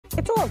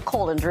a little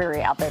cold and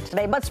dreary out there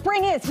today, but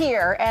spring is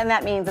here, and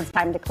that means it's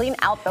time to clean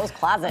out those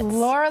closets.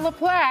 Lora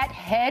LaPratt,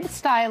 head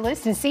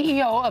stylist and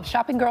CEO of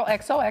shopping girl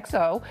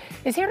XOXO,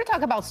 is here to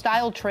talk about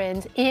style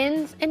trends,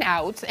 ins and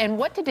outs, and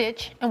what to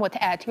ditch and what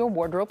to add to your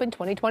wardrobe in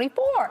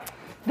 2024.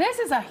 This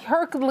is a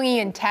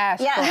Herculean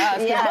task for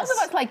us. Yes. Most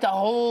of us like to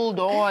hold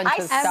on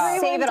to stuff.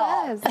 Save it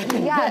all.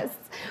 Yes.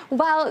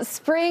 Well,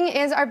 spring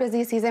is our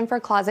busy season for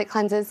closet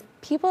cleanses.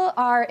 People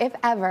are, if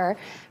ever,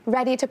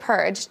 ready to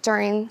purge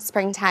during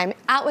springtime.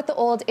 Out with the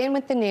old, in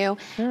with the new.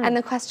 And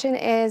the question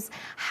is,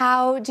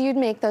 how do you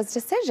make those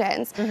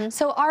decisions?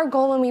 So our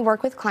goal when we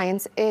work with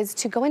clients is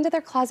to go into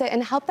their closet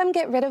and help them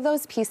get rid of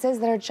those pieces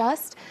that are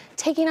just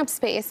taking up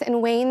space and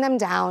weighing them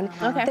down.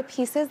 The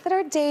pieces that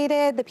are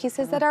dated, the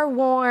pieces that are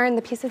worn,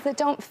 the pieces that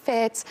don't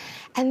fit.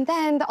 And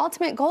then the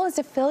ultimate goal is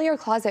to fill your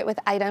closet with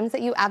items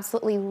that you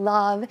absolutely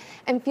love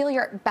and feel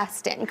your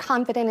best in,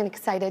 confident and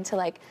excited to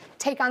like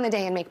take on the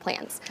day and make plans.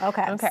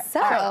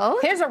 So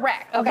here's a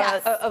rack of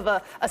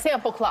a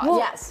sample closet.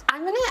 Well,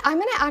 I'm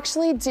gonna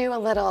actually do a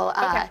little.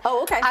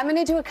 I'm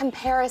gonna do a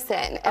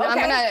comparison,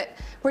 and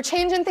we're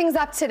changing things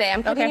up today.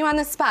 I'm putting you on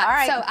the spot. All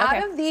right. So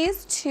out of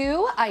these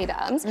two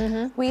items,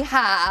 we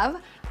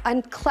have a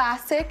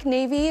classic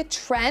navy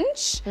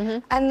trench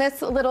and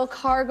this little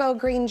cargo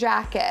green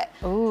jacket.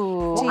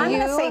 Ooh. Well, I'm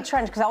going to say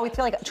trench because I always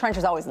feel like trench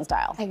is always in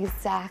style.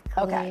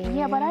 Exactly. Okay.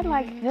 Yeah, but I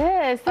like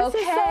this. This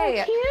is so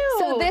cute.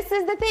 So this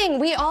is the thing.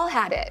 We all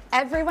had it.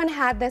 Everyone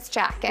had this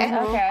jacket.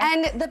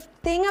 And the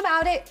thing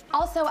about it,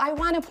 also, I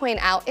want to point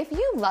out, if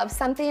you love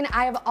something,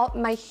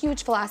 my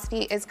huge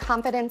philosophy is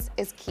confidence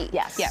is key.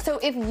 Yes. So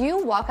if you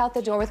walk out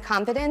the door with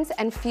confidence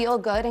and feel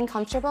good and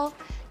comfortable,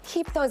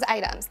 keep those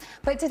items.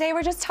 But today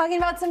we're just talking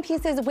about some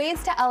pieces,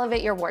 ways to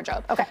elevate your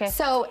wardrobe.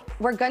 So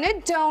we're gonna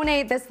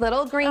donate this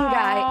little green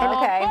guy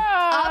and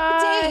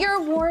update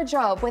your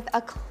wardrobe with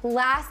a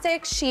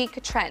classic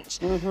chic trench.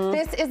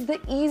 This is the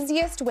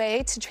easiest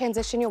way to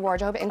transition your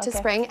wardrobe into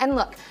spring. And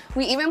look,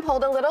 we even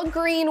pulled a little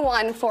green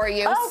one for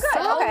you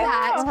so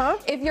that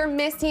if you're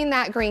missing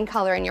that green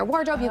color in your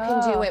wardrobe, you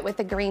can do it with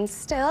the green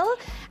still.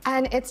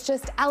 And it's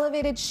just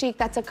elevated chic.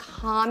 That's a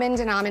common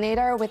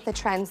denominator with the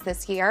trends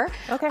this year.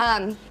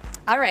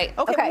 All right.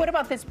 Okay. What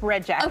about this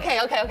red jacket?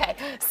 Okay.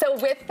 So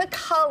with the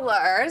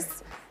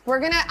colors, we're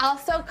gonna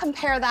also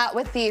compare that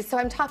with these. So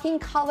I'm talking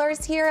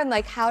colors here and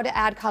like how to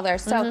add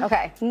colors. So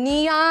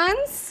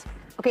neons.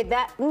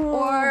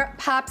 Or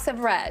pops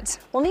of red.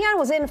 Well, neon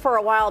was in for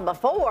a while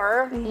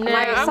before.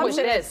 I wish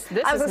it is.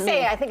 I was gonna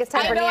say, I think it's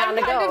time for neon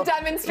to go. I'm kind of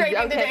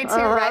demonstrating today too,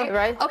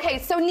 right? Okay,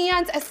 so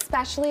neons,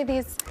 especially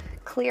these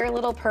clear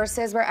little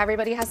purses where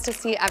everybody has to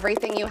see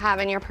everything you have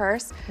in your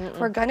purse.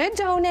 We're gonna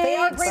donate. They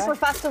are great for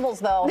festivals,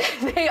 though.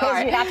 They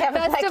are. You have to have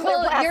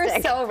Festival,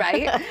 you're so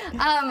right.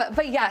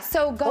 But yeah,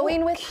 so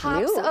going with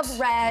pops of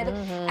red,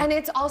 and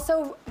it's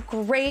also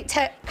great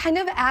to kind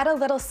of add a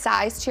little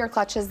size to your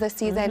clutches this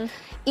season.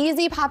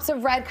 Easy pops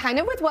of red, kind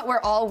of with what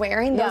we're all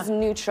wearing, those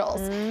neutrals.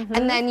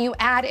 And then you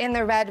add in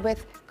the red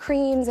with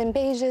creams and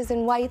beiges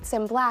and whites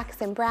and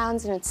blacks and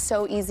browns, and it's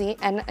so easy.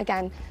 And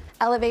again,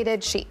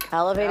 elevated chic.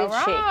 Elevated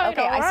chic.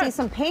 Okay, I see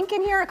some pink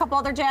in here, a couple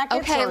other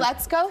jackets. Okay,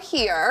 let's go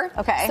here.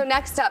 Okay. So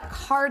next up,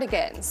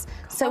 cardigans.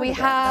 So we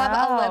have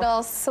a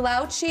little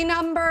slouchy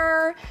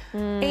number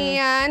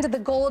and the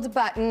gold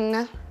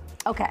button.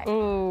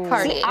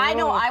 Cardi. See, I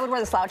know I would wear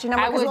the slouchy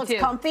number because it looks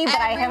comfy,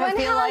 but I haven't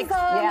feel like,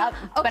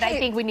 But I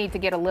think we need to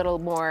get a little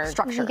more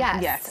structure.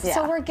 Yes.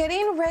 So we're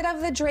getting rid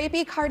of the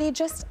drapey cardi,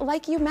 just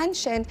like you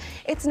mentioned.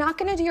 It's not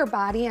gonna do your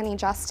body any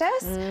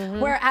justice,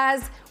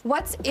 whereas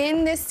what's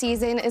in this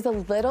season is a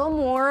little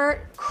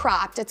more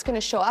cropped. It's gonna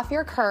show off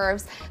your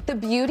curves. The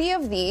beauty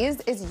of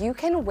these is you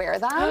can wear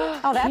them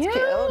that's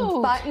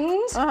cute.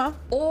 buttoned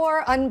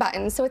or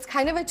unbuttoned. So it's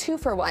kind of a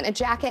 2-for-1, a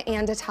jacket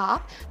and a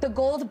top. The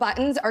gold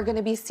buttons are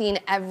gonna be seen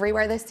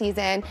everywhere this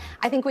season.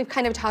 I think we've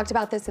kind of talked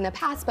about this in the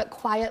past, but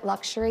quiet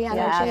luxury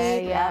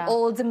energy,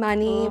 old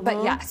money.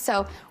 But yeah,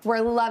 so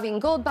we're loving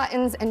gold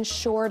buttons and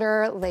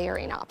shorter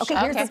layering options. Okay,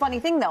 here's the funny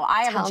thing though.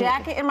 I have a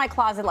jacket in my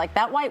closet like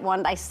that white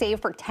one I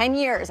saved for 10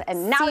 years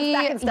and now it's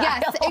back in style.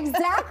 Yes,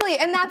 exactly.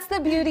 And that's the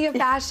beauty of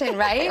fashion,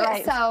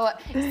 right? So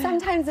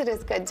sometimes it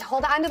is good to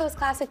hold on to those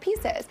classic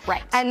pieces.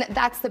 And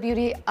that's the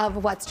beauty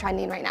of what's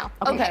trending right now.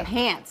 Okay,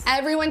 pants.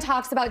 Everyone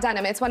talks about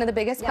denim. It's one of the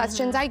biggest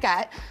questions I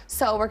get.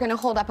 So we're gonna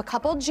hold up a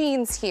couple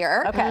jeans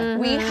here.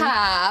 We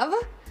have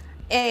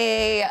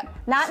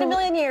not in a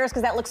million years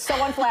because that looks so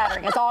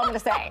unflattering. That's all I'm going to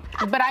say.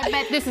 But I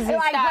bet this is in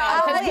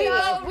style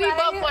because we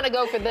both want to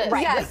go for this.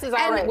 This is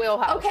our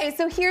wheelhouse. Okay,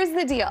 so here's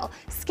the deal.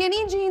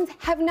 Skinny jeans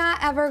have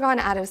not ever gone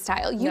out of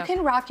style. You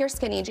can rock your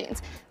skinny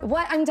jeans.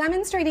 What I'm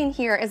demonstrating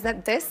here is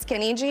that this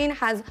skinny jean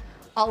has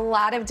a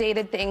lot of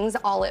dated things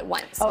all at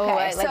once.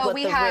 So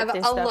we have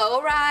a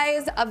low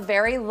rise, a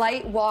very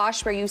light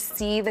wash where you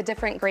see the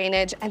different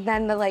grainage, and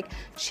then the like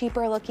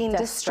cheaper looking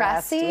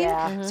distressing.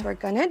 So we're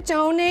gonna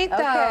donate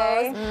those.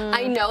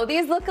 I know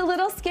these look a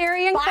little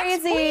scary and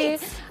crazy.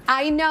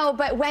 I know,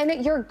 but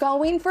when you're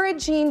going for a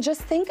jean,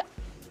 just think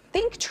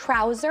think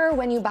trouser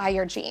when you buy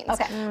your jeans.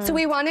 Okay. So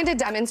we wanted to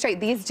demonstrate,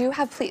 these do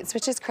have pleats,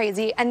 which is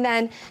crazy. And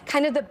then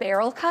kind of the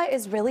barrel cut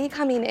is really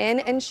coming in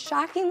and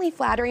shockingly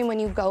flattering when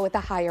you go with a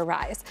higher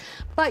rise.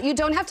 But you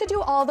don't have to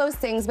do all those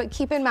things, but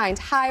keep in mind,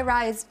 high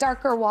rise,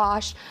 darker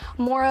wash,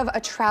 more of a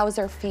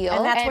trouser feel.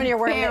 And that's when you're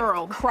wearing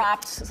barrel. a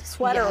cropped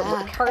sweater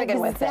or cardigan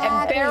with it.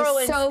 And barrel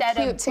so instead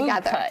cute of boot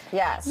together. cut.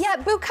 Yes. Yeah,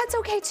 boot cut's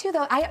okay too,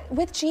 though.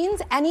 With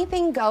jeans,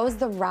 anything goes.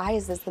 The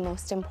rise is the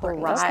most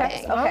important rise,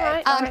 thing.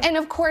 okay. All right, And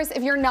of course,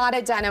 if you're not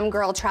a denim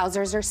girl,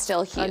 trousers are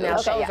still huge. no,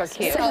 those Okay, are yes.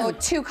 cute. So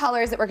 2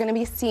 colors that we're going to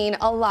be seeing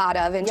a lot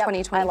of in Yep,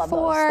 2024. I love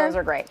those. Those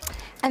are great.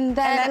 And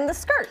then the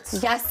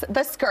skirts. Yes,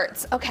 the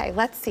skirts. Okay,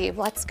 let's see.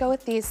 Let's go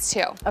with these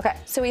 2. Okay.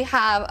 So we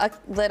have a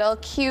little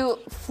cute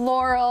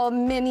floral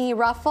mini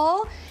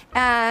ruffle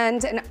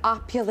and an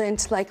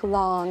opulent, like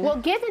long. Well,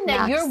 given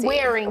that you're maxi.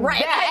 wearing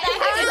Right.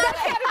 that,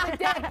 that's kind of a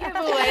dead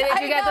giveaway. That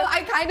I you know,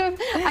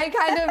 got I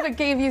kind of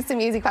gave you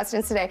some easy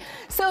questions today.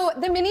 So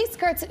the mini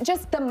skirts,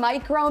 just the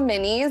micro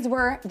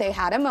minis they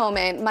had a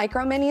moment.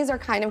 Micro minis are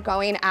kind of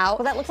going out.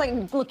 Well, that looks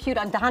like look cute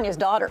on Danya's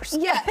daughters.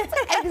 Yes,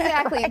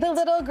 exactly. The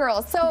little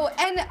girls. So,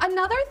 and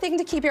another thing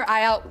to keep your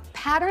eye out,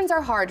 patterns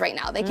are hard right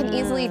now. They can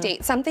easily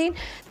date something.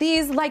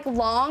 These like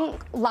long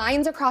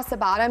lines across the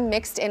bottom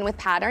mixed in with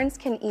patterns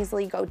can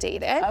easily go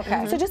dated.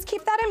 Okay. So just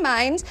keep that in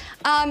mind.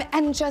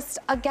 And just,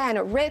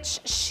 again, rich,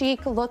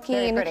 chic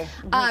looking. Very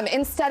pretty.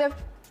 Instead of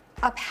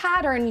a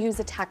pattern, use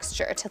a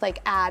texture to like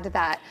add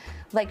that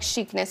like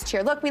chicness to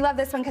your look. We love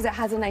this one because it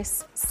has a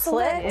nice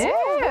slit. Ew.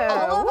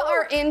 All of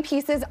our in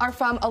pieces are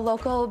from a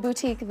local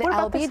boutique, the What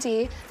about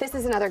LBD. This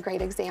is another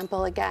great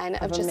example again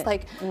of a just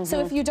like, so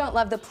if you don't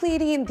love the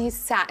pleating, these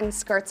satin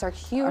skirts are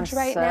huge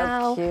right so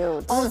now.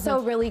 cute.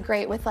 Also really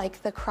great with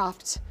like the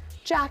cropped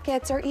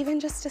jackets or even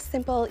just a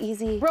simple,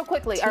 easy Real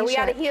quickly, are we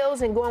out of t-shirt.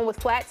 heels and going with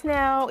flats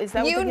now? Is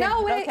that what You the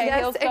know it, okay, yes,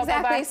 heels go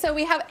exactly. bye-bye? So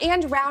we have,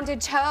 and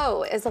rounded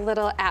toe is a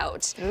little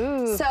out.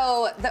 Ooh.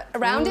 So the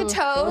rounded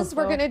toes,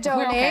 we're gonna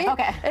donate.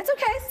 okay. It's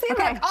okay, see,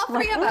 Okay. look, all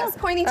 3 of us,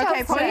 pointy toes.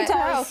 Okay, pointy today.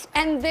 toes.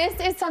 And this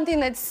is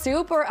something that's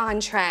super on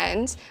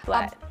trend.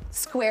 Flat.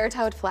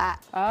 Square-toed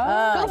flat.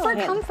 Oh. Go for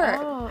can't-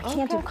 comfort. I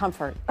can't do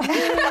comfort.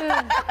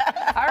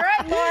 All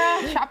right,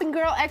 Laura, Shopping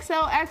Girl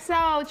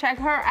XOXO, check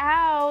her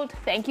out.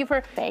 Thank you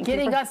for Thank you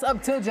getting for- us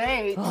up to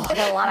date. I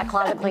got a lot of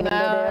closet cleaning to do.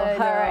 I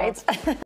know. All right.